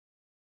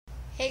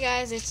Hey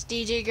guys, it's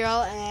DJ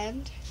Girl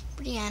and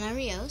Brianna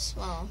Rios.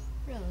 Well,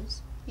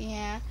 Rose.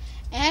 yeah.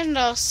 And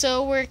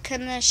also we're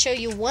gonna show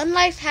you one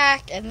life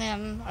hack and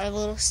then our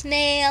little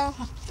snail.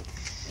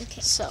 Okay.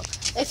 So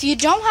if you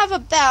don't have a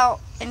belt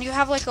and you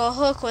have like a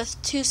hook with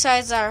two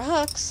sides that are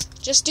hooks,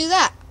 just do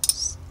that.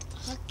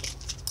 Hook it.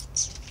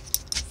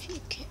 If you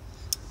can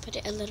put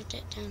it a little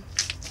bit down.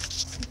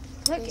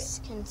 You guys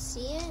can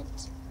see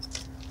it.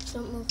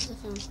 Don't move the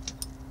phone.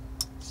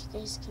 So you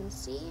guys can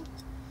see.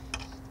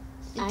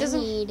 I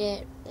need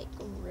it like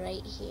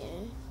right here.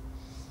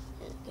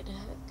 And I'm gonna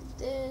hook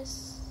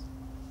this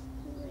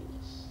right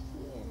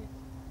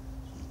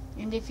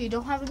here. And if you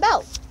don't have a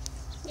belt,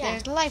 Yeah.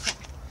 there's the life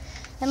hack.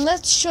 And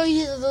let's show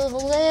you the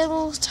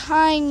little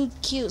tiny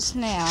cute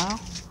snail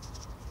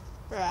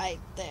right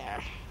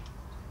there.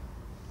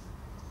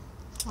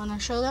 Wanna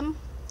show them?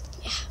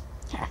 Yeah.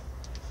 Here.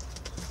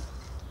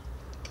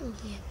 Come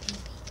here, baby.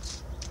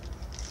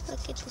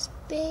 Look at this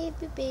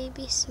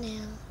baby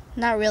snail.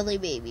 Not really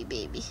baby.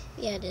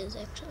 Yeah, it is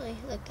actually.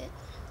 Look at.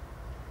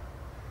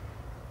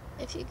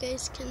 If you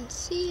guys can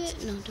see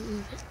it, no, don't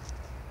move it.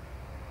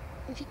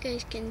 If you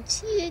guys can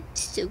see it,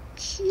 so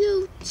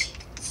cute,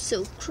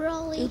 so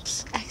crawly.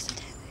 Oops,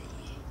 accidentally.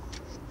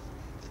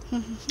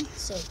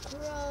 So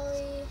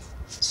crawly.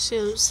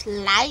 So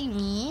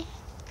slimy.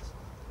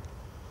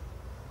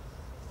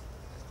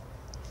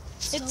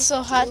 It's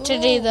so hot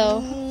today,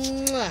 though.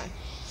 Mwah.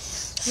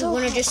 So I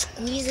want to hot. just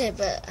squeeze it,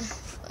 but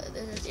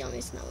this is the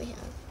only snow we have.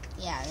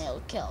 Yeah, and it'll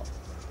kill.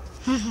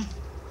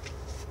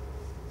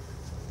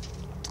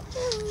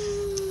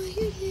 Oh,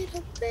 you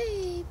little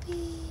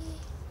baby.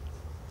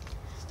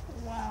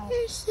 Wow.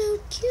 You're so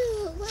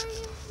cute. Why are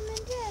you mom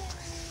and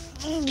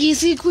dad? Do you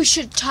think we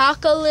should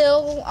talk a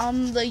little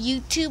on the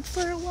YouTube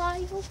for a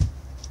while?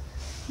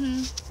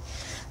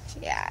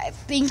 Yeah, I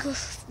think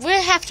we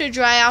have to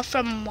dry off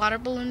from a water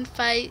balloon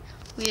fight.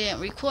 We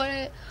didn't record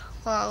it.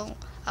 Well,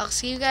 I'll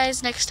see you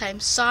guys next time.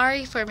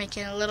 Sorry for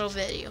making a little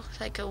video,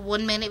 like a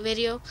 1 minute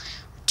video,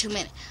 2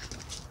 minute.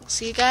 We'll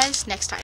see you guys next time.